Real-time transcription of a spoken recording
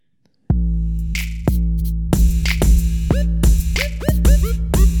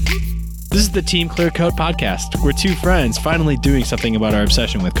is the Team ClearCoat podcast. We're two friends finally doing something about our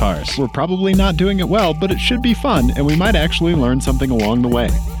obsession with cars. We're probably not doing it well, but it should be fun, and we might actually learn something along the way.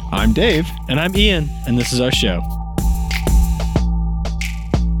 I'm Dave. And I'm Ian, and this is our show.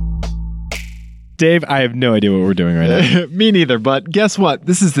 Dave, I have no idea what we're doing right now. Me neither, but guess what?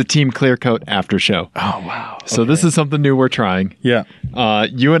 This is the Team ClearCoat after show. Oh, wow. So this is something new we're trying. Yeah.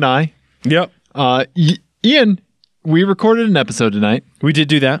 You and I. Yep. Ian, we recorded an episode tonight. We did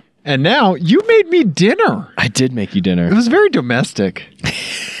do that. And now you made me dinner. I did make you dinner. It was very domestic.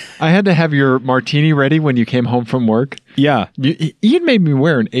 I had to have your martini ready when you came home from work. Yeah. Ian made me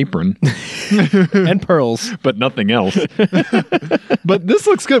wear an apron. And pearls. But nothing else. But this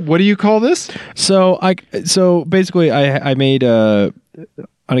looks good. What do you call this? So basically I made on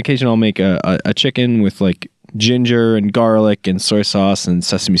occasion I'll make a chicken with like ginger and garlic and soy sauce and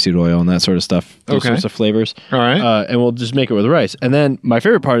sesame seed oil and that sort of stuff. Those sorts of flavors. All right. And we'll just make it with rice. And then my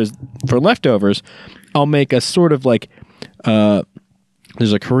favorite part is for leftovers, I'll make a sort of like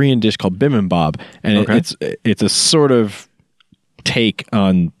there's a Korean dish called bibimbap, and it's a sort of take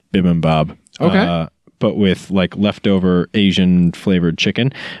on bibimbap. Okay. But with like leftover Asian flavored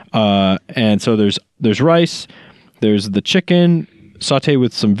chicken. And so there's rice, there's the chicken sauté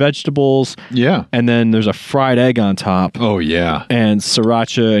with some vegetables. Yeah. And then there's a fried egg on top. Oh yeah. And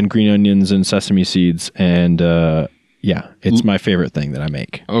sriracha and green onions and sesame seeds. And it's my favorite thing that I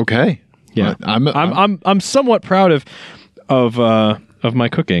make. Okay. Yeah. I'm somewhat proud of my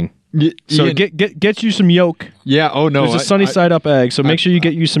cooking. So get you some yolk. Yeah. Oh no. There's a sunny side up egg. So make sure you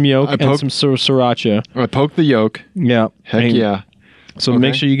get you some yolk and some sriracha. I poke the yolk. Yeah. Heck yeah. So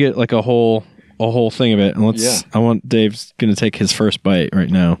make sure you get like a whole thing of it. And I want Dave's gonna take his first bite right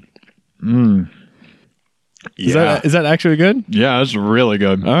now. Is that actually good? Yeah, that's really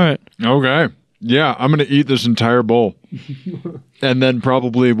good. All right. Okay. Yeah, I'm gonna eat this entire bowl. And then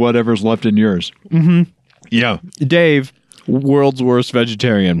probably whatever's left in yours. Mm-hmm. Yeah. Dave, world's worst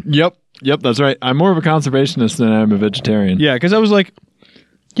vegetarian. Yep, that's right. I'm more of a conservationist than I'm a vegetarian. Yeah, because I was like,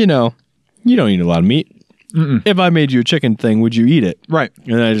 you don't eat a lot of meat. Mm-mm. If I made you a chicken thing, would you eat it? Right.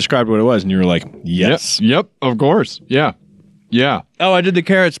 And then I described what it was, and you were like, yes. Yep, of course. Yeah. Yeah. Oh, I did the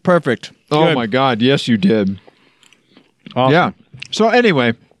carrots perfect. Oh, Good. my God. Yes, you did. Awesome. Yeah. So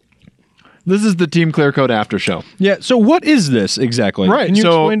anyway, this is the Team ClearCoat after show. Yeah, so what is this exactly? Right. Can you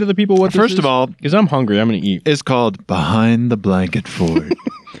explain to the people what this is? First of all, because I'm hungry, I'm going to eat. It's called Behind the Blanket Fort.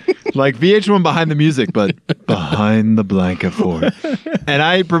 Like VH1 Behind the Music, but Behind the Blanket Fort. And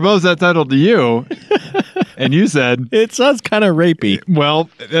I proposed that title to you, and you said... It sounds kind of rapey. Well,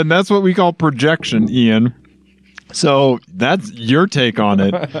 and that's what we call projection, Ian. So that's your take on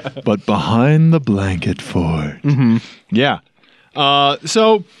it, but Behind the Blanket Fort. Mm-hmm. Yeah.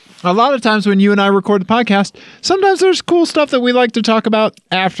 So... A lot of times when you and I record the podcast, sometimes there's cool stuff that we like to talk about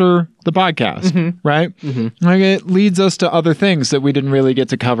after the podcast, right? Mm-hmm. Like it leads us to other things that we didn't really get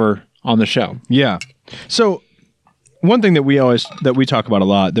to cover on the show. Yeah. So one thing that we talk about a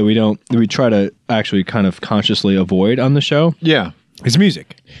lot that we try to actually kind of consciously avoid on the show, is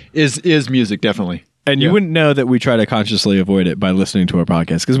music. Is music, definitely. And you wouldn't know that we try to consciously avoid it by listening to our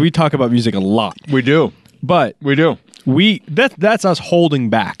podcast because we talk about music a lot. We do. But we do. That's us holding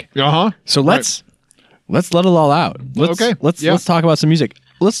back. So let's let it all out. Let's talk about some music.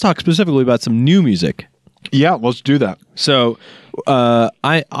 Let's talk specifically about some new music. Yeah, let's do that. So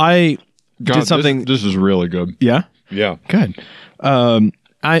I did something. This is really good. Yeah. Yeah. Good.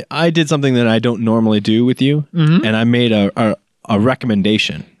 I did something that I don't normally do with you, and I made a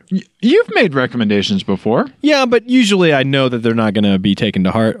recommendation. You've made recommendations before. Yeah, but usually I know that they're not going to be taken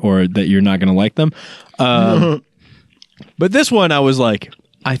to heart or that you're not going to like them. But this one, I was like,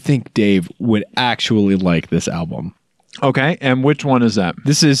 I think Dave would actually like this album. Okay, and which one is that?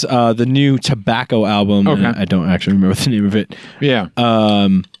 This is the new Tobacco album. Okay. I don't actually remember the name of it. Yeah.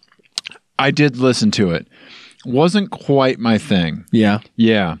 I did listen to it. Wasn't quite my thing. Yeah?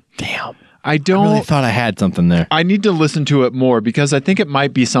 Yeah. Damn. I really thought I had something there. I need to listen to it more because I think it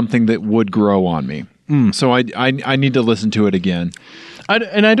might be something that would grow on me. So I need to listen to it again.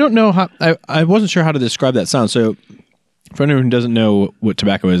 And I don't know how... I wasn't sure how to describe that sound. So for anyone who doesn't know what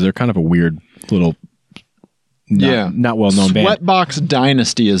Tobacco is, they're kind of a weird little... Not well-known band. Sweatbox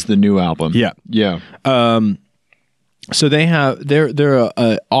Dynasty is the new album. Yeah. Yeah. So they're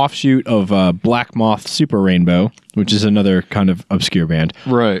a offshoot of Black Moth Super Rainbow, which is another kind of obscure band.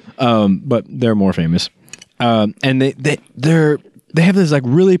 Right. But they're more famous. And they have this like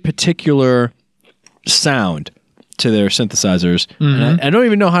really particular sound to their synthesizers. Mm-hmm. And I don't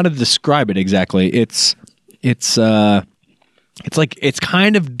even know how to describe it exactly. It's like it's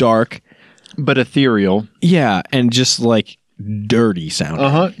kind of dark, but ethereal. Yeah, and just like dirty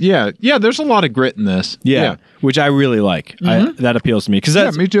sounding. Yeah. There's a lot of grit in this. Yeah. Which I really like. That appeals to me because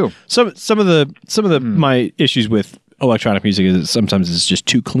that's me too. Some of the my issues with electronic music is sometimes it's just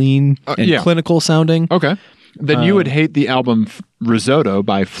too clean and clinical sounding. Okay. Then you would hate the album Risotto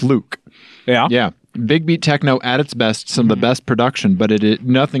by Fluke. Yeah. Yeah. Big beat techno at its best, some of the best production, but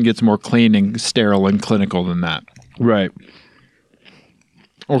nothing gets more clean and sterile and clinical than that. Right.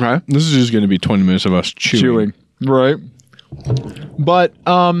 Okay. This is just going to be 20 minutes of us chewing. Right. But,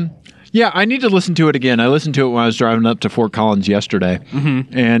 I need to listen to it again. I listened to it when I was driving up to Fort Collins yesterday.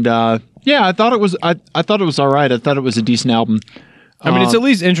 And, I thought it was, I thought it was all right. I thought it was a decent album. I mean, it's at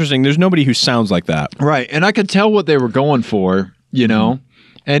least interesting. There's nobody who sounds like that. Right. And I could tell what they were going for, you know?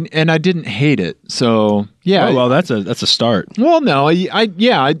 And I didn't hate it, so yeah. Oh, well, that's a start. Well, no, I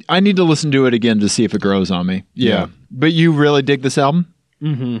need to listen to it again to see if it grows on me. Yeah. But you really dig this album?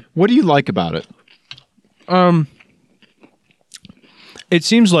 What do you like about it? It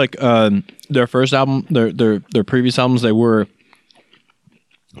seems like their first album, their previous albums, they were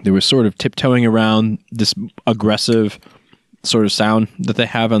sort of tiptoeing around this aggressive sort of sound that they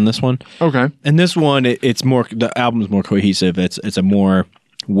have on this one. Okay. And this one, it's more, the album's more cohesive. It's a more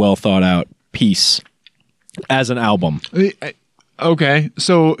well thought out piece as an album. Okay.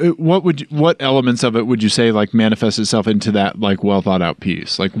 So what elements of it would you say like manifests itself into that like well thought out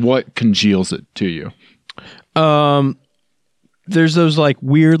piece? Like what congeals it to you? There's those like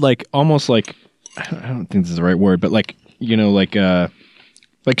weird, like almost like, I don't think this is the right word, but like, you know, like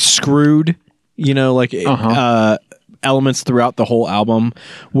screwed, you know, like elements throughout the whole album.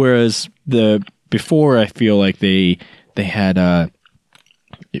 Whereas before I feel like they had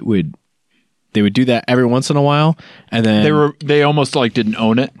they would do that every once in a while, and then they almost like didn't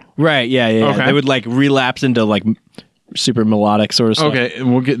own it. Right? Yeah. Okay. They would like relapse into like super melodic sort of stuff. Okay,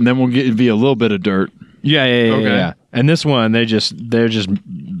 and we'll get via a little bit of dirt. Yeah. And this one, they're just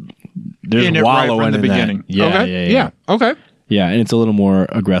wallowing right from the beginning. That. Yeah. Okay. Yeah, and it's a little more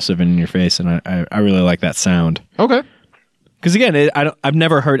aggressive and in your face, and I really like that sound. Okay. Because again, I've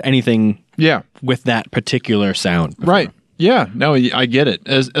never heard anything. Yeah. With that particular sound before. Right. Yeah. No, I get it.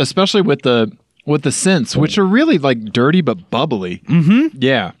 Especially with the synths, which are really like dirty but bubbly. Mm-hmm.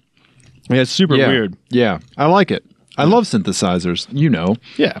 Yeah. Yeah, it's super weird. Yeah. I like it. I love synthesizers, you know.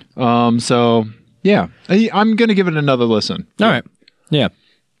 Yeah. So yeah. I'm gonna give it another listen. All right. Yeah.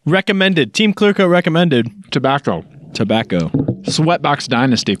 Recommended. Team Clearcoat recommended. Tobacco. Sweatbox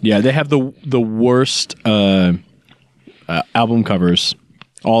Dynasty. Yeah, they have the worst album covers.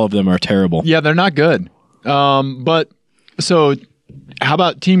 All of them are terrible. Yeah, they're not good. But so how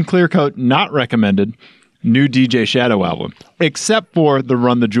about Team Clearcoat not recommended new DJ Shadow album, except for the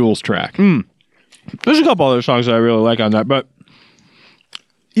Run the Jewels track. There's a couple other songs that I really like on that, but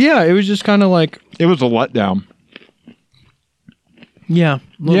yeah, it was just kind of like it was a letdown. Yeah, a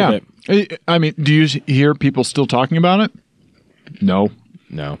little bit. I mean, do you hear people still talking about it? No.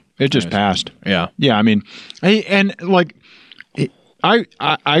 It just passed. Yeah. Yeah, I mean,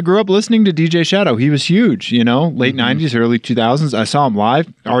 I grew up listening to DJ Shadow. He was huge, you know, late 90s, early 2000s. I saw him live.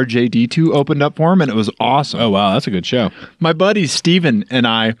 RJD2 opened up for him, and it was awesome. Oh, wow. That's a good show. My buddy Steven and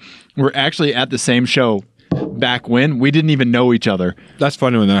I were actually at the same show back when. We didn't even know each other. That's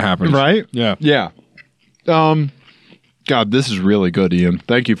funny when that happens. Right? Yeah. Yeah. God, this is really good, Ian.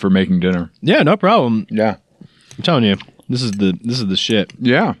 Thank you for making dinner. Yeah, no problem. Yeah. I'm telling you, this is the shit.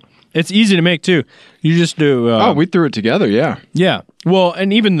 Yeah. It's easy to make too. You just do. We threw it together. Yeah. Yeah. Well,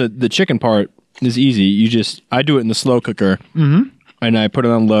 and even the chicken part is easy. I do it in the slow cooker, and I put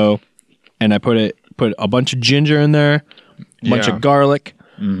it on low, and I put a bunch of ginger in there, a bunch of garlic,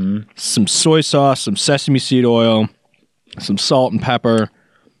 some soy sauce, some sesame seed oil, some salt and pepper,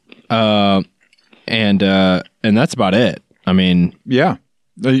 and that's about it. I mean, yeah,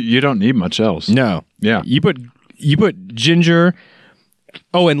 you don't need much else. No. Yeah. You put ginger.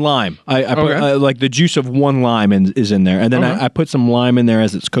 Oh, and lime. I put like the juice of one lime is in there, and then I put some lime in there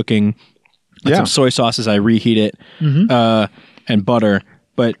as it's cooking. And some soy sauce as I reheat it, and butter.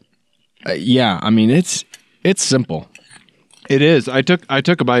 But I mean it's simple. It is. I took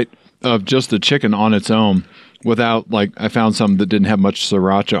a bite of just the chicken on its own without I found some that didn't have much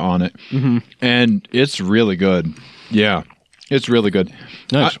sriracha on it, and it's really good. Yeah, it's really good.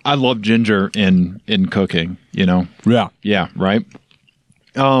 Nice. I love ginger in cooking. You know. Yeah. Yeah. Right.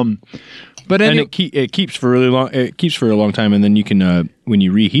 But it keeps for really long. It keeps for a long time, and then you can when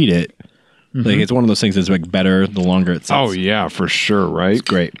you reheat it, like it's one of those things that's like better the longer it sits. Oh yeah, for sure. Right. It's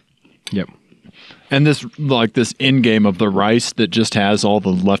great. Yep. And this end game of the rice that just has all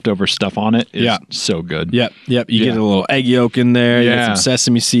the leftover stuff on it is so good. Yep. You get a little egg yolk in there. You get some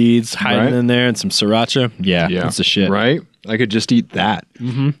sesame seeds hiding in there and some sriracha. Yeah, that's the shit. Right. I could just eat that.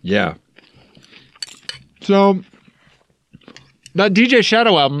 Mm-hmm. Yeah. So that DJ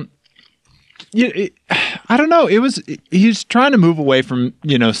Shadow album, I don't know. He's trying to move away from,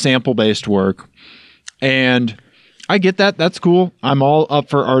 sample-based work. And I get that. That's cool. I'm all up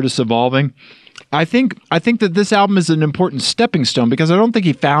for artists evolving. I think that this album is an important stepping stone because I don't think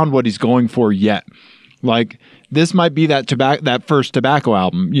he found what he's going for yet. Like, this might be that first tobacco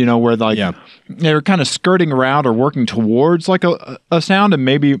album, where they're kind of skirting around or working towards like a sound, and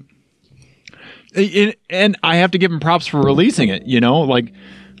maybe, and I have to give him props for releasing it,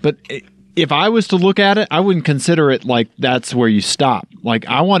 but if I was to look at it, I wouldn't consider it like that's where you stop. Like,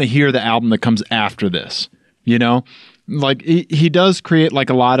 I want to hear the album that comes after this, Like, he does create like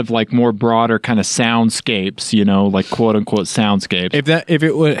a lot of like more broader kind of soundscapes, like quote unquote soundscapes. If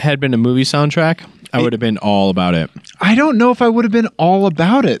it had been a movie soundtrack, I would have been all about it. I don't know if I would have been all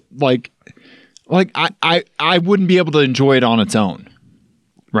about it. Like I wouldn't be able to enjoy it on its own,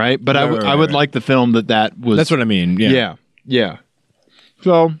 right? But I would like the film that was. That's what I mean. Yeah. Yeah.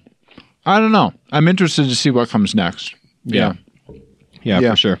 So I don't know. I'm interested to see what comes next. Yeah,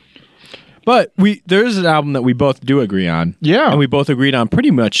 for sure. But there is an album that we both do agree on. Yeah. And we both agreed on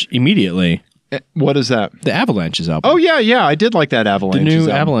pretty much immediately. What is that? The Avalanches album. Oh, yeah. I did like that Avalanches album. The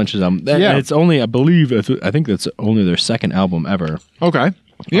new album. Avalanches album. It's only, I think that's only their second album ever. Okay.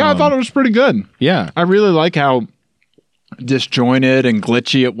 Yeah, I thought it was pretty good. Yeah. I really like how disjointed and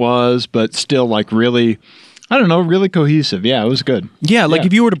glitchy it was, but still like really, I don't know, really cohesive. Yeah, it was good. Yeah, like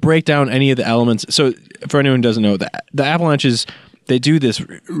if you were to break down any of the elements. So for anyone who doesn't know, the Avalanches, they do this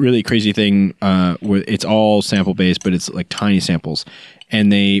really crazy thing where it's all sample based, but it's like tiny samples,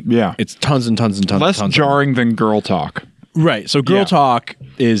 and it's tons and tons and tons. Less tons jarring than Girl Talk, right? So Girl Talk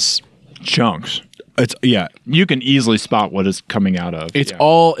is chunks. It's you can easily spot what is coming out of. It's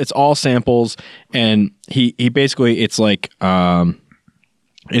all samples, and he basically it's like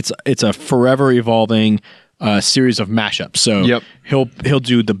it's a forever evolving series of mashups. So he'll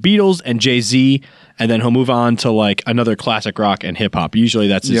do the Beatles and Jay-Z. And then he'll move on to like another classic rock and hip hop. Usually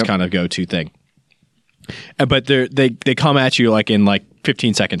that's his kind of go-to thing. But they come at you like in like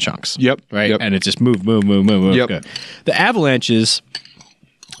 15-second chunks. Right? Yep. And it's just move. Yep. Good. The Avalanches,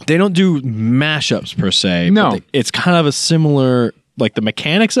 they don't do mashups per se. No. But it's kind of a similar, like the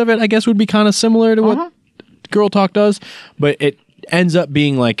mechanics of it, I guess, would be kind of similar to what Girl Talk does. But it ends up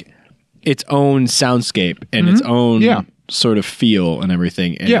being like its own soundscape and its own sort of feel and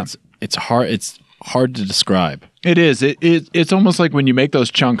everything. And it's hard to describe. It is. It's almost like when you make those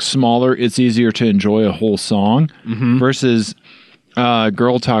chunks smaller, it's easier to enjoy a whole song versus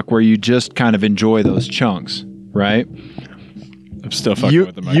Girl Talk where you just kind of enjoy those chunks, right? I'm still fucking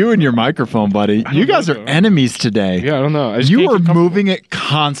with the microphone. You and your microphone, buddy. You guys are enemies today. Yeah, I don't know. You were moving it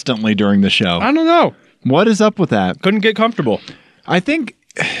constantly during the show. I don't know. What is up with that? Couldn't get comfortable. I think...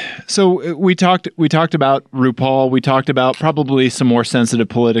 So we talked about RuPaul. We talked about probably some more sensitive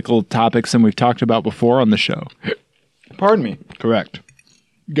political topics than we've talked about before on the show. Pardon me. Correct.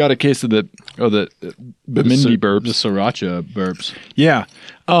 Got a case of the Bimini burps. The sriracha burps. Yeah.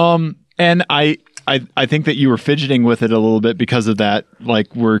 And I think that you were fidgeting with it a little bit because of that.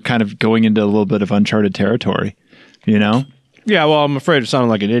 Like we're kind of going into a little bit of uncharted territory, Yeah, well, I'm afraid of sounding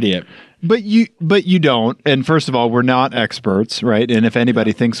like an idiot. But you don't. And first of all, we're not experts, right? And if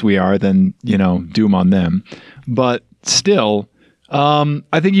anybody thinks we are, then, doom on them. But still,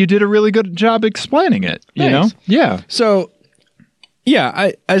 I think you did a really good job explaining it, you know? Yeah. So,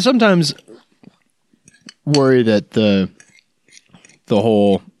 yeah, I sometimes worry that the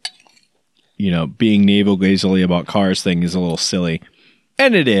whole, being navel-gazingly about cars thing is a little silly.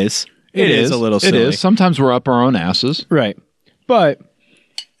 And it is. It is a little silly. It is. Sometimes we're up our own asses. Right. But...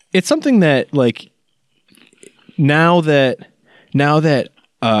 it's something that, like, now that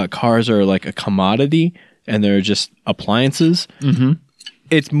cars are like a commodity and they're just appliances,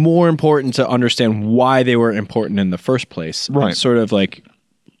 it's more important to understand why they were important in the first place. Right. And sort of like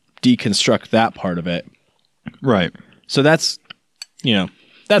deconstruct that part of it. Right. So that's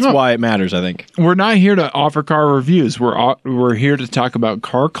why it matters, I think. We're not here to offer car reviews. We're here to talk about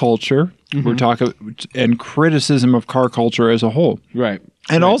car culture. We're talking and criticism of car culture as a whole. Right.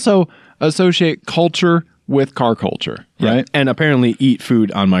 And also associate culture with car culture, right? And apparently eat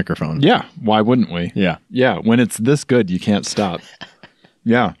food on microphone. Yeah. Why wouldn't we? Yeah. Yeah. When it's this good, you can't stop.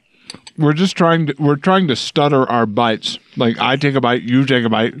 Yeah. We're trying to stutter our bites. Like I take a bite, you take a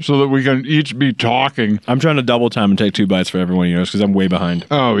bite, so that we can each be talking. I'm trying to double time and take 2 bites for everyone you know because I'm way behind.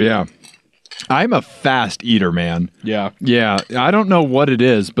 Oh, yeah. I'm a fast eater, man. Yeah. Yeah. I don't know what it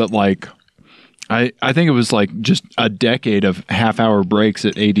is, but like... I think it was like just a decade of half-hour breaks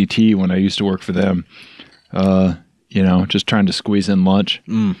at ADT when I used to work for them. just trying to squeeze in lunch.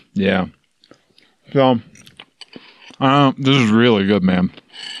 Yeah. So, this is really good, man.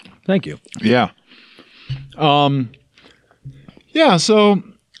 Thank you. Yeah. Yeah, so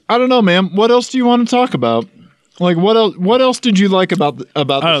I don't know, man. What else do you want to talk about? Like, what else did you like about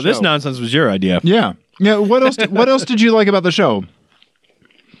the show? This nonsense was your idea. Yeah. Yeah, what else did you like about the show?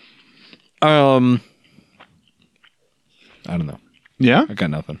 I don't know. Yeah? I got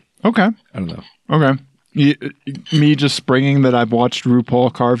nothing. Okay. I don't know. Okay. Me just springing that I've watched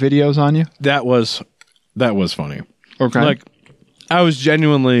RuPaul car videos on you? That was funny. Okay. Like, I was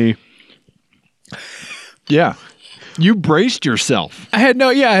genuinely... Yeah. You braced yourself. I had no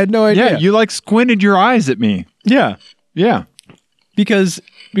idea. Yeah, you like squinted your eyes at me. Yeah. Yeah. Because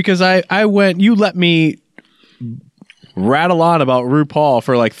I went, you let me rattle on about RuPaul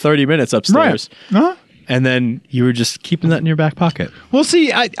for like 30 minutes upstairs. Right. Uh-huh. And then you were just keeping that in your back pocket. Well,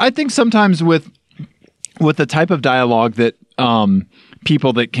 see, I think sometimes with the type of dialogue that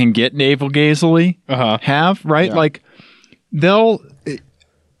people that can get navel-gazily have, right? Yeah. Like, they'll...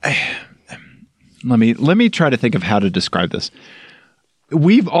 Let me try to think of how to describe this.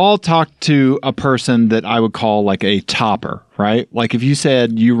 We've all talked to a person that I would call like a topper, right? Like if you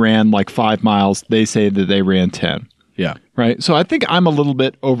said you ran like 5 miles, they say that they ran 10. Yeah. Right. So I think I'm a little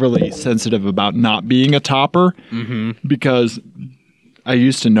bit overly sensitive about not being a topper because I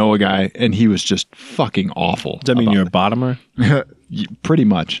used to know a guy and he was just fucking awful. Does that mean you're a bottomer? Pretty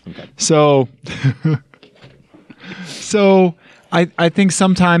much. Okay. So I think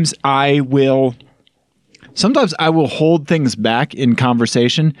sometimes I will hold things back in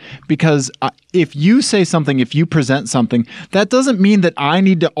conversation because if you say something, if you present something, that doesn't mean that I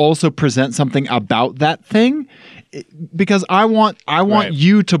need to also present something about that thing, because I want right.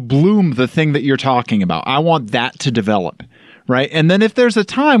 you to bloom the thing that you're talking about. I want that to develop, right? And then if there's a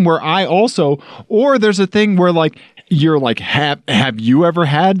time where or there's a thing where like you're like, have you ever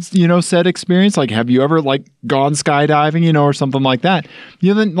had, said experience? Like, have you ever like gone skydiving, or something like that?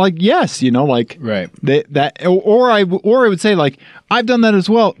 Then like, yes, like right. Or I would say like, I've done that as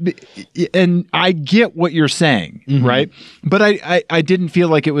well. And I get what you're saying. Right. But I didn't feel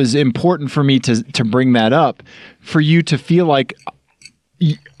like it was important for me to bring that up for you to feel like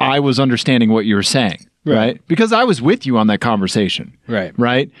I was understanding what you were saying. Right. Because I was with you on that conversation. Right.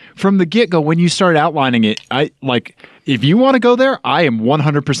 Right. From the get-go, when you start outlining it, if you want to go there, I am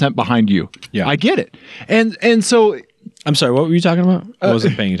 100% behind you. Yeah. I get it. And so I'm sorry, what were you talking about? I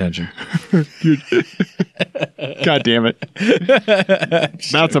wasn't paying attention. God damn it.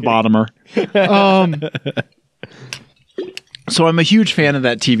 That's a bottomer. So I'm a huge fan of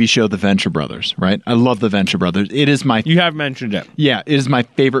that TV show, The Venture Brothers, right? I love The Venture Brothers. It is my... You have mentioned it. Yeah, it is my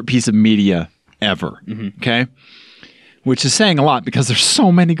favorite piece of media ever. Okay? Which is saying a lot because there's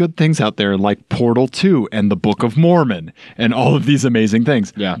so many good things out there like Portal 2 and the Book of Mormon and all of these amazing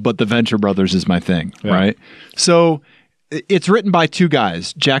things. Yeah. But The Venture Brothers is my thing, right? So it's written by two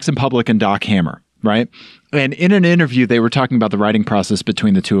guys, Jackson Publick and Doc Hammer, right? And in an interview, they were talking about the writing process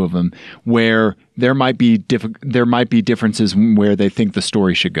between the two of them, where there might be differences where they think the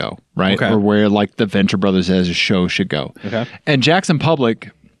story should go, right? Okay. Or where like The Venture Brothers as a show should go. Okay. And Jackson Publick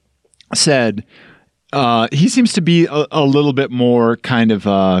said he seems to be a little bit more kind of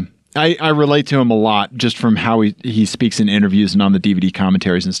I relate to him a lot just from how he speaks in interviews and on the DVD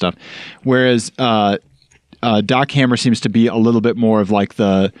commentaries and stuff, whereas Doc Hammer seems to be a little bit more of like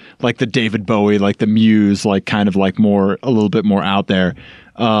the David Bowie, like the Muse, like kind of like a little bit more out there.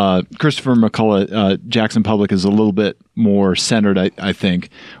 Christopher McCullough, Jackson Publick is a little bit more centered, I think,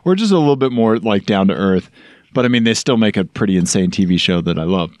 or just a little bit more like down to earth. But I mean, they still make a pretty insane TV show that I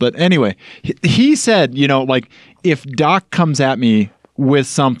love. But anyway, he said, like if Doc comes at me with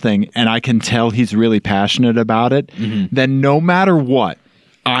something and I can tell he's really passionate about it, then no matter what,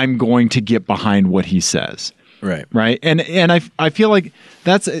 I'm going to get behind what he says. Right. Right. And I feel like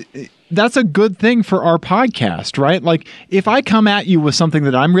that's a good thing for our podcast, right? Like if I come at you with something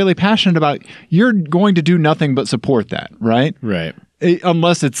that I'm really passionate about, you're going to do nothing but support that. Right. Right.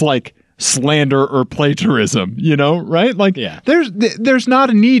 Unless it's like slander or plagiarism, right? Like yeah. there's not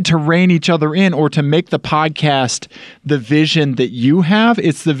a need to rein each other in or to make the podcast the vision that you have.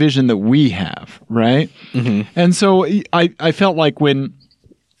 It's the vision that we have, right? And so I felt like when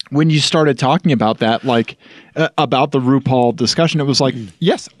you started talking about that, like about the RuPaul discussion, it was like,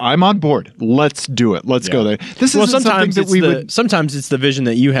 yes, I'm on board. Let's do it. Let's go there. This is sometimes something that sometimes it's the vision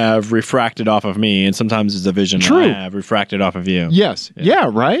that you have refracted off of me, and sometimes it's the vision that I have refracted off of you. Yes. Yeah,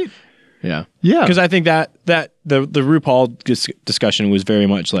 right? Yeah. Yeah. Because I think that the RuPaul discussion was very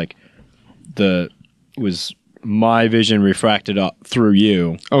much like was my vision refracted up through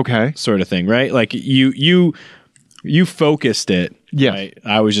you. Okay. Sort of thing, right? Like you you focused it. Yeah. Right?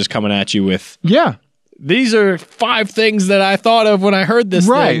 I was just coming at you with, yeah. these are 5 things that I thought of when I heard this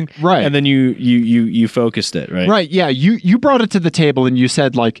thing. Right. And then you focused it, right? Right. Yeah. You brought it to the table and you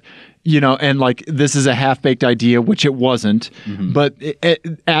said like, and like this is a half-baked idea, which it wasn't. Mm-hmm. But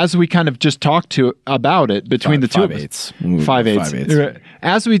as we kind of just talked about it between the two of us, 5/8.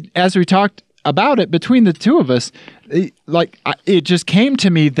 As we talked about it between the two of us, it just came to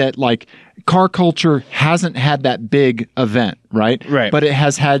me that like car culture hasn't had that big event, right? Right. But it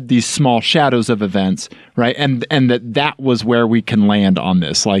has had these small shadows of events, right? And that was where we can land on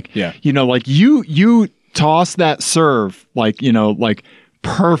this. Like, like you toss that serve, like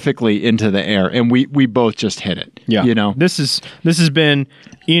perfectly into the air, and we both just hit it. Yeah. This has been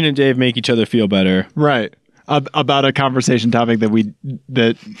Ian and Dave make each other feel better. Right. About a conversation topic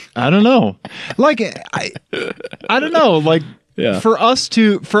that I don't know. Like I don't know. Like for us,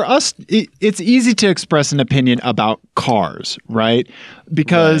 it's easy to express an opinion about cars, right?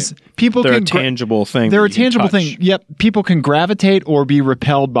 Because people they're a tangible thing. They're a tangible thing. Yep. People can gravitate or be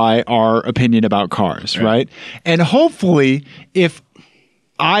repelled by our opinion about cars, right? And hopefully, if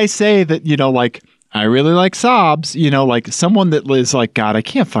I say that, like, I really like Saabs, like someone that is like, God, I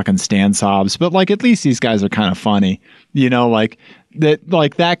can't fucking stand Saabs, but like at least these guys are kind of funny, like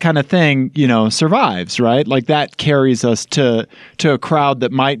that kind of thing, survives, right? Like that carries us to a crowd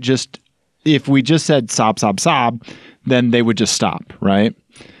that might just, if we just said Saab, then they would just stop, right?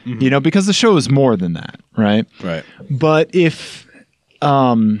 Mm-hmm. Because the show is more than that, right? Right. But if,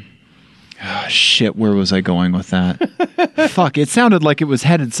 shit, where was I going with that? Fuck, it sounded like it was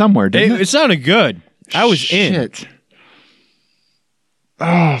headed somewhere, didn't it? It sounded good. I was in.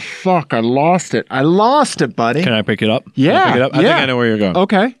 Oh, fuck, I lost it. Buddy. Can I pick it up? Yeah. I think I know where you're going.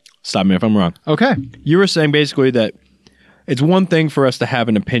 Okay. Stop me if I'm wrong. Okay. You were saying basically that it's one thing for us to have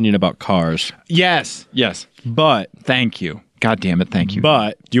an opinion about cars. Yes. But. Thank you. God damn it, thank you.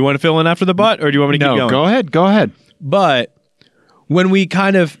 But, do you want to fill in after the but, or do you want me to keep going? No, go ahead. But, when we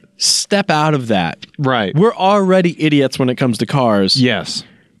kind of step out of that. Right. We're already idiots when it comes to cars. Yes.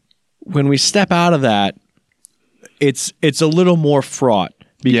 When we step out of that, it's a little more fraught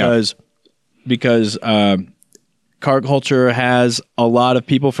because car culture has a lot of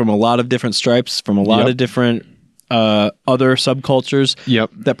people from a lot of different stripes, from a lot of different other subcultures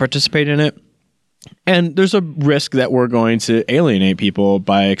that participate in it. And there's a risk that we're going to alienate people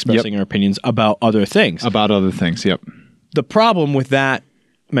by expressing our opinions about other things. The problem with that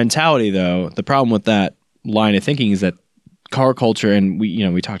mentality, though, the problem with that line of thinking is that car culture, and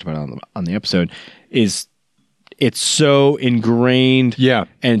we talked about it on the episode, is it's so ingrained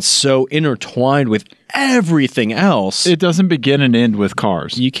and so intertwined with everything else. It doesn't begin and end with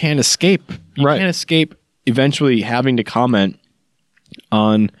cars. You can't escape. You can't escape eventually having to comment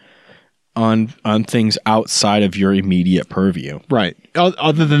on things outside of your immediate purview. Right.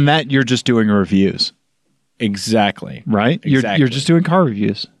 Other than that, you're just doing reviews. Exactly. Right? Exactly. You're just doing car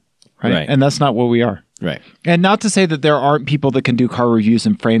reviews. Right? And that's not what we are. Right. And not to say that there aren't people that can do car reviews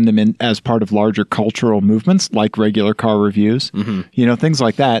and frame them in as part of larger cultural movements, like regular car reviews, things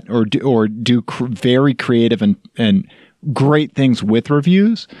like that, or do very creative and great things with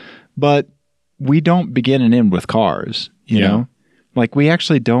reviews. But we don't begin and end with cars, you know? Like, we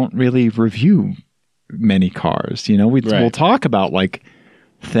actually don't really review many cars, We'll talk about, like,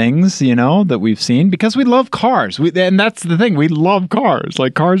 things, that we've seen because we love cars. And that's the thing. We love cars.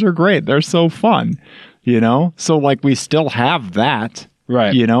 Like, cars are great. They're so fun, So, like, we still have that,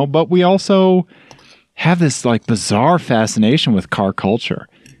 right? But we also have this, like, bizarre fascination with car culture,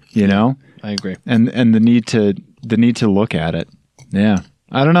 I agree. And the need to look at it. Yeah.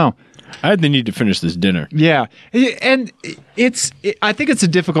 I don't know. I had the need to finish this dinner. Yeah. And I think it's a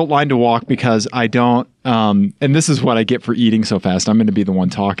difficult line to walk because I don't, and this is what I get for eating so fast. I'm going to be the one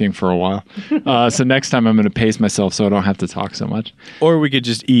talking for a while. So next time I'm going to pace myself so I don't have to talk so much. Or we could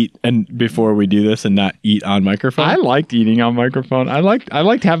just eat before we do this and not eat on microphone. I liked eating on microphone. I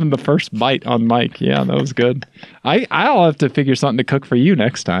liked having the first bite on mic. Yeah, that was good. I'll have to figure something to cook for you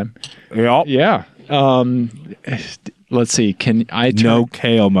next time. Yeah. Let's see. Can I turn... No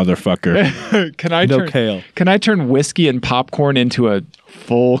kale, motherfucker. Can I turn whiskey and popcorn into a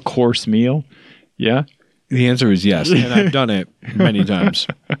full course meal? Yeah. The answer is yes, and I've done it many times.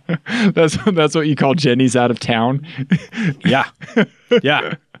 That's what you call Jenny's out of town. Yeah.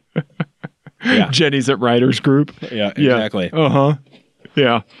 Jenny's at Writers Group. Yeah, exactly.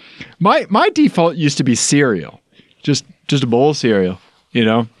 Yeah. My default used to be cereal, just a bowl of cereal,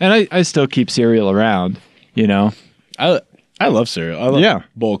 and I still keep cereal around, I love cereal. I love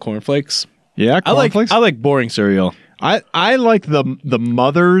bowl of cornflakes. Yeah, cornflakes. I like boring cereal. I like the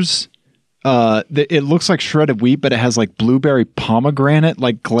Mother's it looks like shredded wheat, but it has like blueberry pomegranate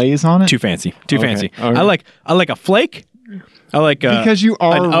like glaze on it. Too fancy. Okay. Okay. I like a flake. I like because you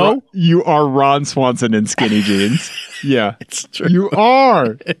are Ron Swanson in skinny jeans. Yeah, it's true. You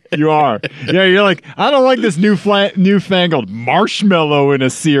are. Yeah, you're like, I don't like this newfangled marshmallow in a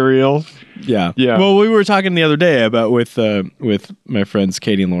cereal. Yeah. Well, we were talking the other day about with my friends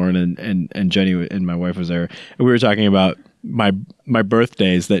Katie and Lauren and Jenny, and my wife was there, and we were talking about my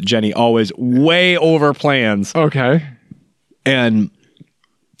birthdays that Jenny always way over plans. Okay. And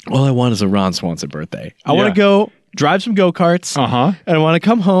all I want is a Ron Swanson birthday. I want to go drive some go-karts. And I want to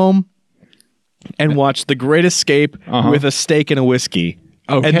come home and watch The Great Escape with a steak and a whiskey.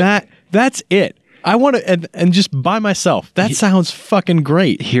 Okay. And that's it. I want to and just by myself. That sounds fucking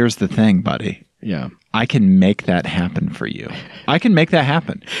great. Here's the thing, buddy. Yeah. I can make that happen for you. I can make that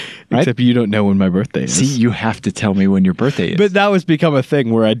happen. Right? Except you don't know when my birthday is. See, you have to tell me when your birthday is. But that was become a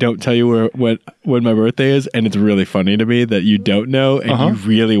thing where I don't tell you when my birthday is, and it's really funny to me that you don't know and you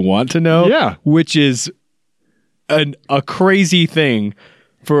really want to know. Yeah. Which is a crazy thing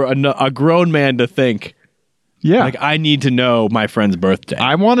for a grown man to think. Yeah. Like, I need to know my friend's birthday.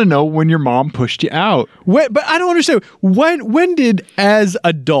 I want to know when your mom pushed you out. But I don't understand. When did, as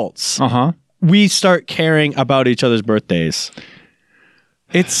adults, we start caring about each other's birthdays?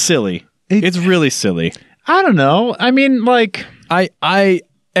 It's silly. It's really silly. I don't know. I mean, like... And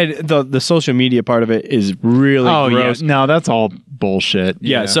the social media part of it is really gross. Yeah. No, that's all bullshit.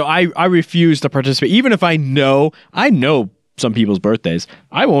 Yeah, so I refuse to participate. Even if I know some people's birthdays,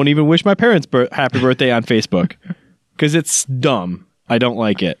 I won't even wish my parents happy birthday on Facebook because it's dumb. I don't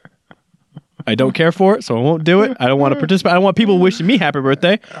like it. I don't care for it, so I won't do it. I don't want to participate. I don't want people wishing me happy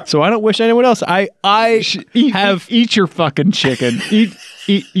birthday, so I don't wish anyone else. Eat your fucking chicken. Eat.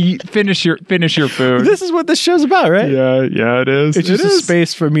 Finish your food. This is what this show's about, right? Yeah, it is. It's just a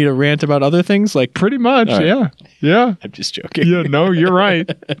space for me to rant about other things, like pretty much. Right. Yeah. I'm just joking. Yeah, no, you're right.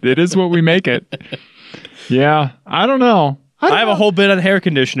 It is what we make it. Yeah, I don't know. I have a whole bit on hair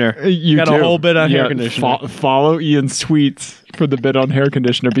conditioner. You got a whole bit on hair conditioner. Follow Ian's tweets for the bit on hair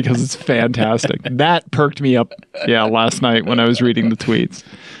conditioner because it's fantastic. That perked me up. Yeah, last night when I was reading the tweets.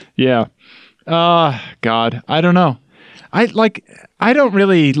 Yeah. God, I don't know. I don't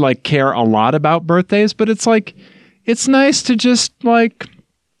really care a lot about birthdays, but it's nice to just I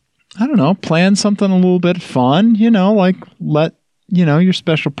don't know, plan something a little bit fun. Let your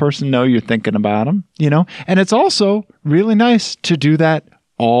special person know you're thinking about them, and it's also really nice to do that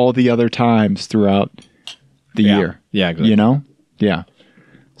all the other times throughout the year. Yeah, exactly. Yeah.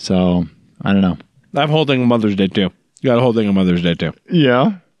 So I don't know. I'm holding Mother's Day too. You got a whole thing on Mother's Day too.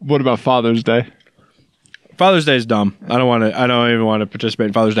 Yeah. What about Father's Day? Father's Day is dumb. I don't even want to participate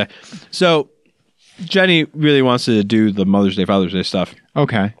in Father's Day. So Jenny really wants to do the Mother's Day, Father's Day stuff.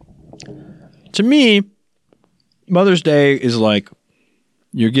 Okay. To me, Mother's Day is like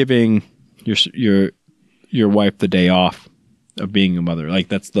you're giving your wife the day off of being a mother. Like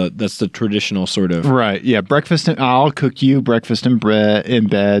that's the traditional sort of right. Yeah, breakfast and I'll cook you breakfast and bread in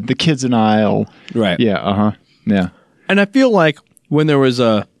bed. The kids and I'll right. Yeah. Yeah. And I feel like when there was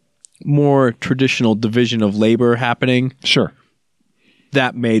a more traditional division of labor happening, sure,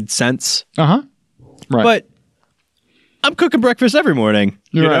 that made sense. Right. But I'm cooking breakfast every morning.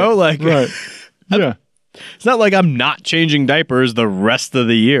 You know, right. Yeah. It's not like I'm not changing diapers the rest of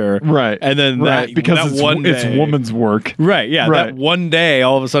the year. Right. And then because it's woman's work. Right. Yeah. Right. That one day,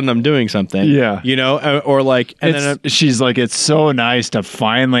 all of a sudden I'm doing something. Yeah. Then she's like, it's so nice to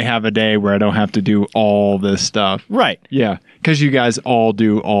finally have a day where I don't have to do all this stuff. Right. Yeah. Because you guys all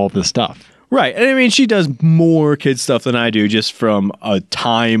do all the stuff. Right. And I mean, she does more kid stuff than I do just from a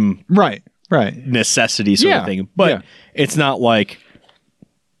time. Right. Necessity sort of thing. But it's not like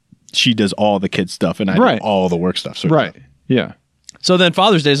she does all the kid stuff and I do all the work stuff. Right. Yeah. So then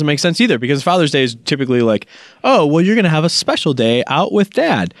Father's Day doesn't make sense either because Father's Day is typically like, oh, well, you're going to have a special day out with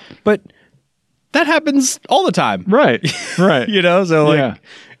Dad. But that happens all the time. Right. So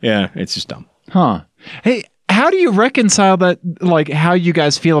it's just dumb. Huh. Hey, how do you reconcile that, how you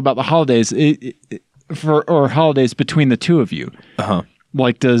guys feel about the holidays or holidays between the two of you? Uh-huh.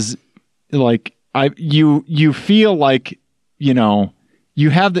 You feel like, you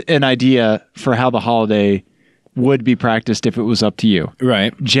have an idea for how the holiday would be practiced if it was up to you.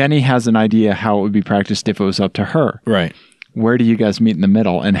 Right. Jenny has an idea how it would be practiced if it was up to her. Right. Where do you guys meet in the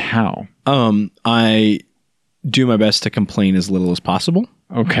middle and how? I do my best to complain as little as possible.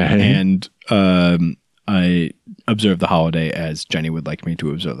 Okay. And I observe the holiday as Jenny would like me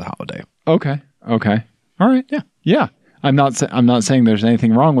to observe the holiday. Okay. All right. Yeah. I'm not saying there's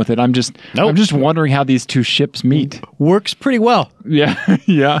anything wrong with it. I'm just wondering how these two ships meet. Works pretty well. Yeah.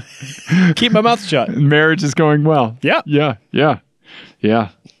 Yeah. Keep my mouth shut. Marriage is going well. Yeah. Yeah. Yeah. Yeah.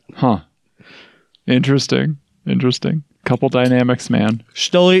 Huh. Interesting. Couple dynamics, man.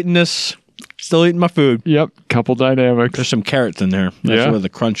 Still eating my food. Yep. Couple dynamics. There's some carrots in there. That's where the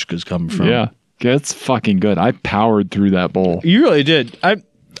crunch is coming from. Yeah. It's fucking good. I powered through that bowl. You really did. I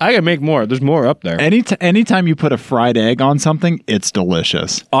gotta make more. There's more up there. Anytime you put a fried egg on something, it's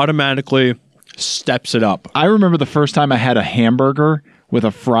delicious. Automatically steps it up. I remember the first time I had a hamburger with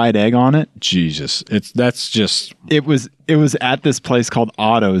a fried egg on it. Jesus. It was at this place called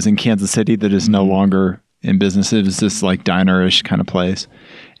Otto's in Kansas City that is no longer in business. It was this like diner-ish kind of place.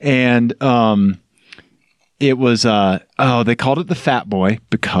 And it was they called it the Fat Boy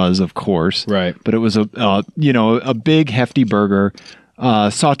because, of course, right. But it was a big hefty burger,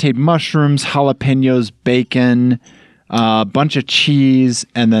 sautéed mushrooms, jalapenos, bacon, a bunch of cheese,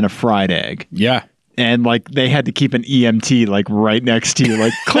 and then a fried egg. Yeah, and like they had to keep an EMT like right next to you,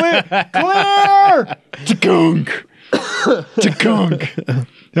 like clear, Gunk.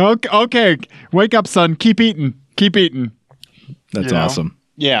 Okay, wake up, son. Keep eating. That's awesome.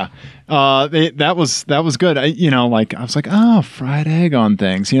 Yeah, that was good. I was like, oh, fried egg on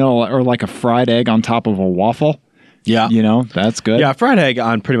things, or like a fried egg on top of a waffle. Yeah, that's good. Yeah, fried egg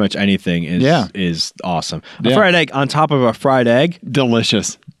on pretty much anything is awesome. A fried egg on top of a fried egg,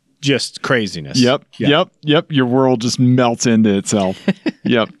 delicious. Just craziness. Yep. Your world just melts into itself.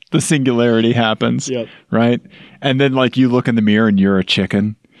 Yep, the singularity happens. Yep. Right, and then like you look in the mirror and you're a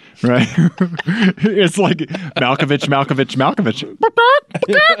chicken. Right? It's like Malkovich.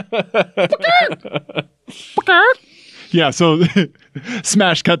 Yeah, so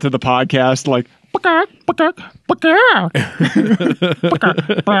smash cut to the podcast like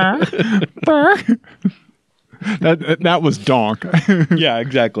that was donk. Yeah,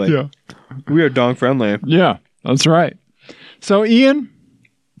 exactly. Yeah. We are donk friendly. Yeah, that's right. So Ian,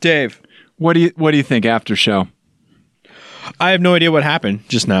 Dave, what do you think after show? I have no idea what happened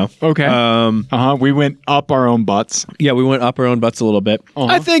just now. Okay. We went up our own butts. Yeah, we went up our own butts a little bit.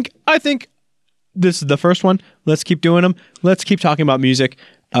 I think this is the first one. Let's keep doing them. Let's keep talking about music.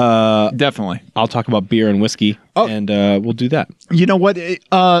 Definitely. I'll talk about beer and whiskey, and we'll do that. You know what?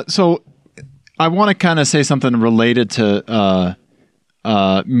 So I want to kind of say something related to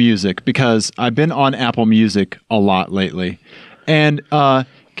music because I've been on Apple Music a lot lately. And in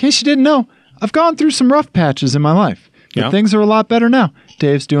case you didn't know, I've gone through some rough patches in my life. But things are a lot better now.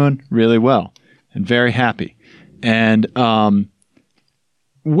 Dave's doing really well and very happy. And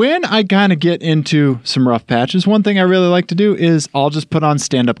when I kind of get into some rough patches, one thing I really like to do is I'll just put on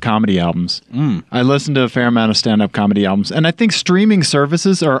stand-up comedy albums. I listen to a fair amount of stand-up comedy albums, and I think streaming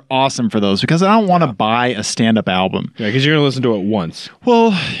services are awesome for those because I don't want to buy a stand-up album. Yeah, because you're going to listen to it once.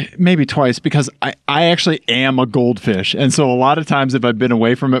 Well, maybe twice because I actually am a goldfish, and so a lot of times if I've been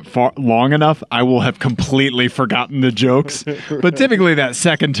away from it long enough, I will have completely forgotten the jokes. But typically that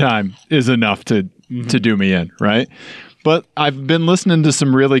second time is enough to do me in, right? But I've been listening to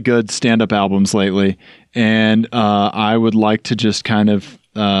some really good stand-up albums lately, and I would like to just kind of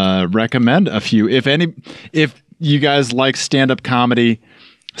recommend a few. If you guys like stand-up comedy,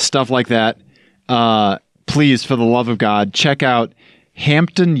 stuff like that, please, for the love of God, check out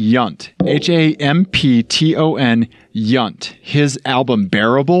Hampton Yount, Hampton Yount. His album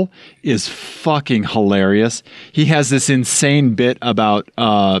Bearable is fucking hilarious. He has this insane bit about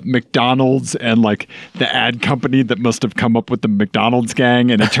McDonald's and like the ad company that must have come up with the McDonald's gang,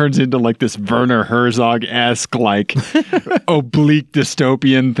 and it turns into like this Werner Herzog-esque like oblique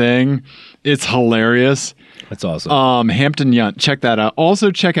dystopian thing. It's hilarious. That's awesome. Hampton Yount, check that out.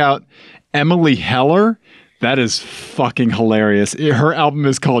 Also check out Emily Heller. That is fucking hilarious. Her album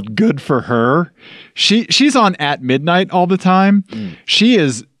is called Good for Her. She's on At Midnight all the time.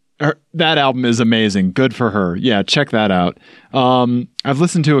 That album is amazing. Good for Her. Yeah, check that out. I've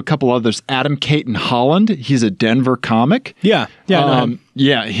listened to a couple others. Adam Caton Holland. He's a Denver comic. Yeah.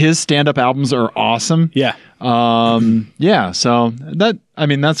 Yeah, his stand-up albums are awesome. Yeah. So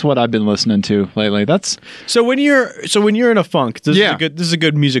that's what I've been listening to lately. So when you're in a funk, this is a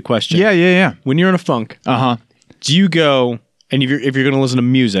good music question. Yeah. When you're in a funk, do you go, and if you're going to listen to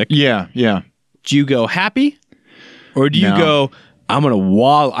music, yeah, do you go happy, or do you go, I'm gonna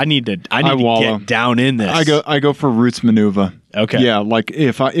wallow? I need to get down in this. I go for Roots Manuva. Okay. Yeah, like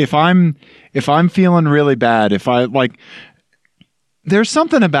if I'm feeling really bad, if I like, there's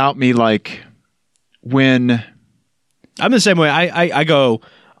something about me like when I'm the same way. I go.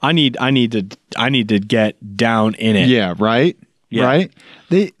 I need to get down in it. Yeah. Right. Yeah. Right?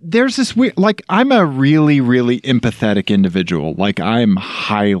 There's this weird, like, I'm a really, really empathetic individual. Like, I'm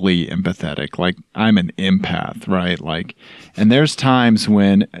highly empathetic. Like, I'm an empath, right? Like, and there's times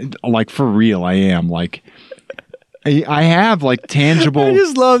when, like, for real, I am. Like, I have, like, tangible... I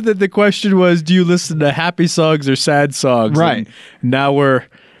just love that the question was, do you listen to happy songs or sad songs? Right. And now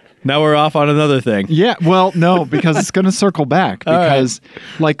we're off on another thing. Yeah, well, no, because it's going to circle back. Because,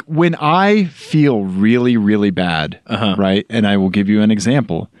 like, when I feel really, really bad, right, and I will give you an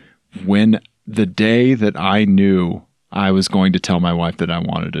example. When the day that I knew I was going to tell my wife that I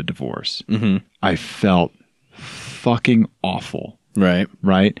wanted a divorce, I felt fucking awful. Right.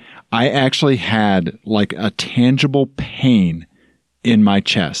 Right? I actually had, like, a tangible pain in my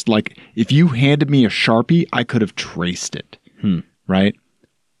chest. Like, if you handed me a Sharpie, I could have traced it. Right?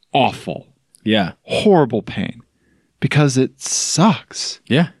 Awful. Yeah. Horrible pain. Because it sucks.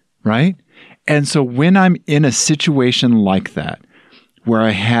 Yeah. Right? And so when I'm in a situation like that, where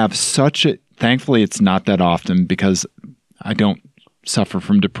I have such a... Thankfully, it's not that often because I don't suffer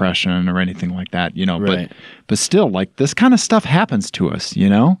from depression or anything like that, you know. Right. But still, like, this kind of stuff happens to us, you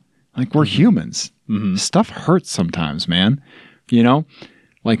know? Like, we're humans. Stuff hurts sometimes, man. You know?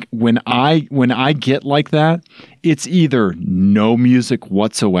 Like, when I get like that, it's either no music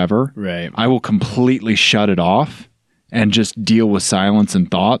whatsoever. Right. I will completely shut it off and just deal with silence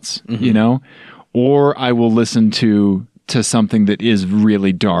and thoughts, you know? Or I will listen to something that is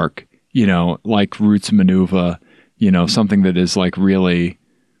really dark, you know, like Roots Manuva, you know, something that is, like, really,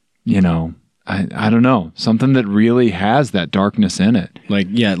 you know, I don't know, something that really has that darkness in it. Like,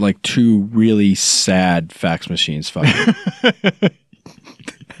 yeah, like two really sad fax machines fucking.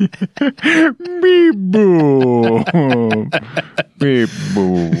 Beep boom. Beep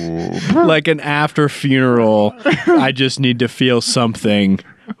boom. Like an after funeral, I just need to feel something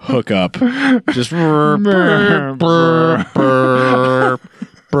hook up. Just burp, burp, burp, burp,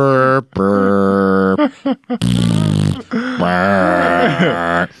 burp, burp.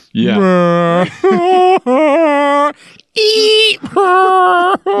 Yeah.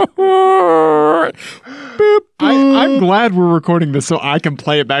 I'm glad we're recording this so I can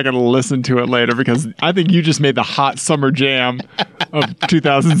play it back and listen to it later, because I think you just made the hot summer jam of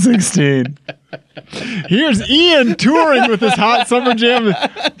 2016. Here's Ian touring with his hot summer jam.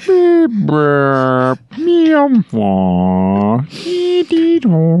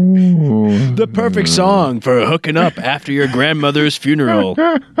 The perfect song for hooking up after your grandmother's funeral.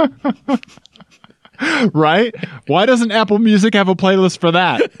 Right? Why doesn't Apple Music have a playlist for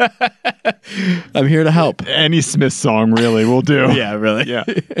that? I'm here to help. Any Smith song really will do. Yeah, really. Yeah.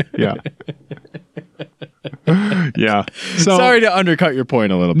 Yeah. Yeah. So, sorry to undercut your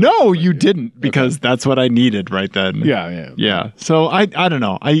point a little bit. No, you didn't, because that's what I needed right then. Yeah. Yeah. So I don't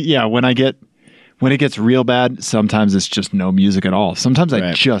know. When it gets real bad, sometimes it's just no music at all. Sometimes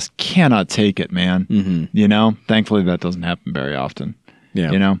I just cannot take it, man. You know? Thankfully that doesn't happen very often.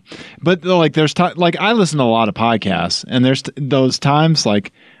 Yeah. You know? But like there's like I listen to a lot of podcasts, and there's those times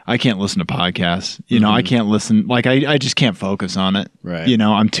like I can't listen to podcasts. You know, I can't listen, like I just can't focus on it. Right. You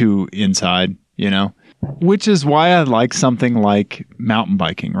know, I'm too inside, you know? Which is why I like something like mountain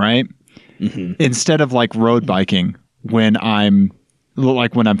biking, right? Instead of like road biking when I'm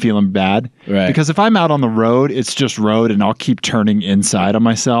feeling bad. Right. Because if I'm out on the road, it's just road and I'll keep turning inside on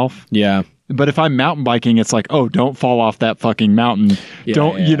myself. Yeah. But if I'm mountain biking, it's like, oh, don't fall off that fucking mountain.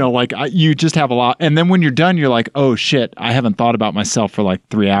 You know, like you just have a lot. And then when you're done, you're like, oh shit, I haven't thought about myself for like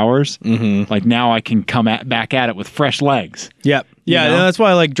 3 hours. Like now I can come back at it with fresh legs. Yep. Yeah. You know? That's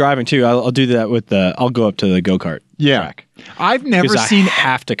why I like driving too. I'll do that with I'll go up to the go-kart track. I've never seen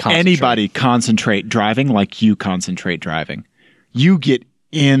anybody concentrate driving like you concentrate driving. You get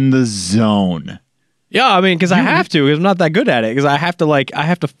in the zone. Yeah, I mean, because I have to, because I'm not that good at it, because I have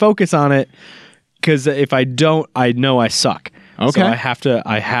to focus on it, because if I don't, I know I suck. Okay. So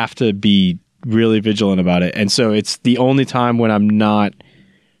I have to be really vigilant about it. And so it's the only time when I'm not,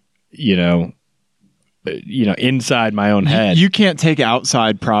 you know, inside my own head. You can't take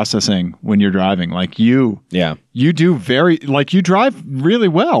outside processing when you're driving. Like you do you drive really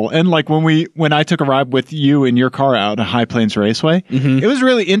well. And like when I took a ride with you in your car out at High Plains Raceway, it was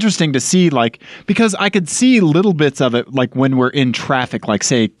really interesting to see, like, because I could see little bits of it, like when we're in traffic, like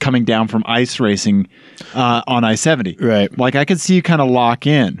say coming down from ice racing on I-70. Right. Like I could see you kind of lock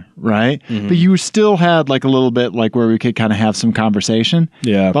in, right? But you still had like a little bit like where we could kind of have some conversation.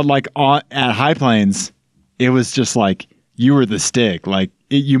 Yeah. But like at High Plains, it was just like you were the stick. Like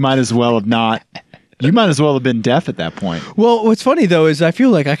you might as well have not You might as well have been deaf at that point. Well, what's funny though is I feel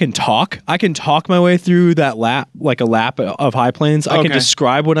like I can talk. I can talk my way through that lap, like a lap of high plains. I can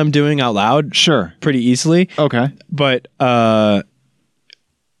describe what I'm doing out loud. Sure. Pretty easily. Okay. But yeah,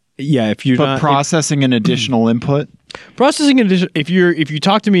 if you're not processing an additional input. Processing an additional, if you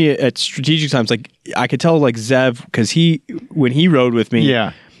talk to me at strategic times, like I could tell like Zev, because when he rode with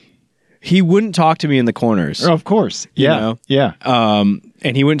me, he wouldn't talk to me in the corners. Oh, of course. Yeah. You know? Yeah.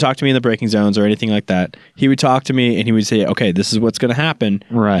 And he wouldn't talk to me in the braking zones or anything like that. He would talk to me and he would say, okay, this is what's going to happen.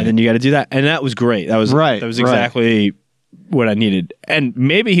 Right. And then you got to do that. And that was great. That was right. That was exactly what I needed. And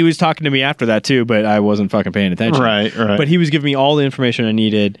maybe he was talking to me after that too, but I wasn't fucking paying attention. Right. Right. But he was giving me all the information I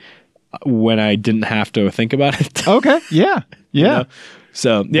needed when I didn't have to think about it. Okay. Yeah. Yeah. You know?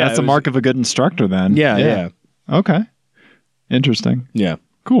 So yeah, that's a mark of a good instructor then. Yeah. Yeah. Okay. Interesting. Yeah.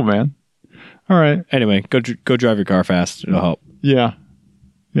 Cool, man. All right. Anyway, go drive your car fast. It'll help. Yeah.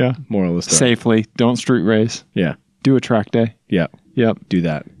 Yeah. Moral of the story. Safely. Don't street race. Yeah. Do a track day. Yeah. Yep. Do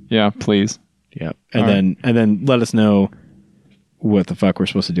that. Yeah, please. Yeah. And then let us know what the fuck we're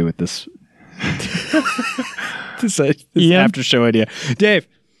supposed to do with this this after show idea. Dave.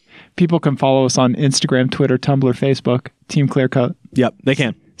 People can follow us on Instagram, Twitter, Tumblr, Facebook, TeamClearCoat. Yep, they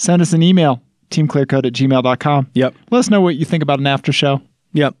can. Send us an email, teamclearcoat@gmail.com. Yep. Let us know what you think about an after show.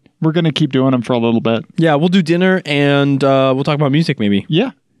 Yep. We're going to keep doing them for a little bit. Yeah, we'll do dinner and we'll talk about music maybe.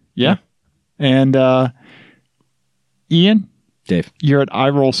 Yeah. And Ian? Dave. You're at I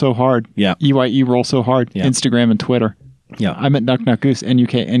Roll So Hard. Yeah. EYE Roll So Hard. Yeah. Instagram and Twitter. Yeah. I'm at Nuck Goose,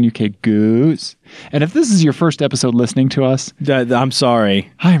 NUK Goose. And if this is your first episode listening to us, I'm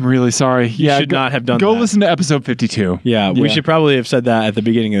sorry. I'm really sorry. You should not have done that. Go listen to episode 52. Yeah, we should probably have said that at the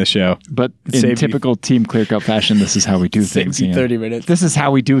beginning of the show. But in typical Team ClearCoat fashion, this is how we do things. 30 minutes. This is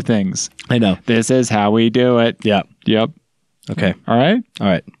how we do things. I know. This is how we do it. Yeah. Yep. Okay. All right.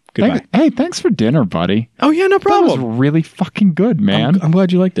 Goodbye. Thanks for dinner, buddy. Oh, yeah, no problem. That was really fucking good, man. I'm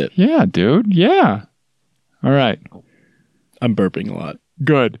glad you liked it. Yeah, dude. Yeah. All right. I'm burping a lot.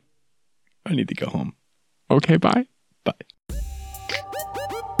 Good. I need to go home. Okay, bye. Bye.